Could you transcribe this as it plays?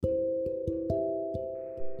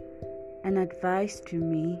An advice to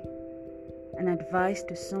me, an advice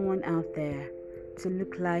to someone out there to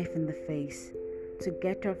look life in the face, to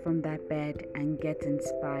get up from that bed and get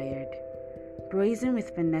inspired. Brazen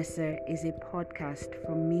with Vanessa is a podcast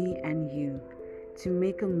for me and you to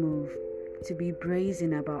make a move, to be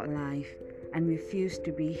brazen about life and refuse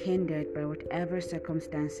to be hindered by whatever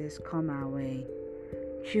circumstances come our way.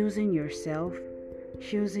 Choosing yourself,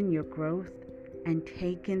 choosing your growth, and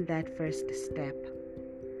taking that first step.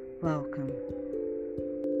 Welcome.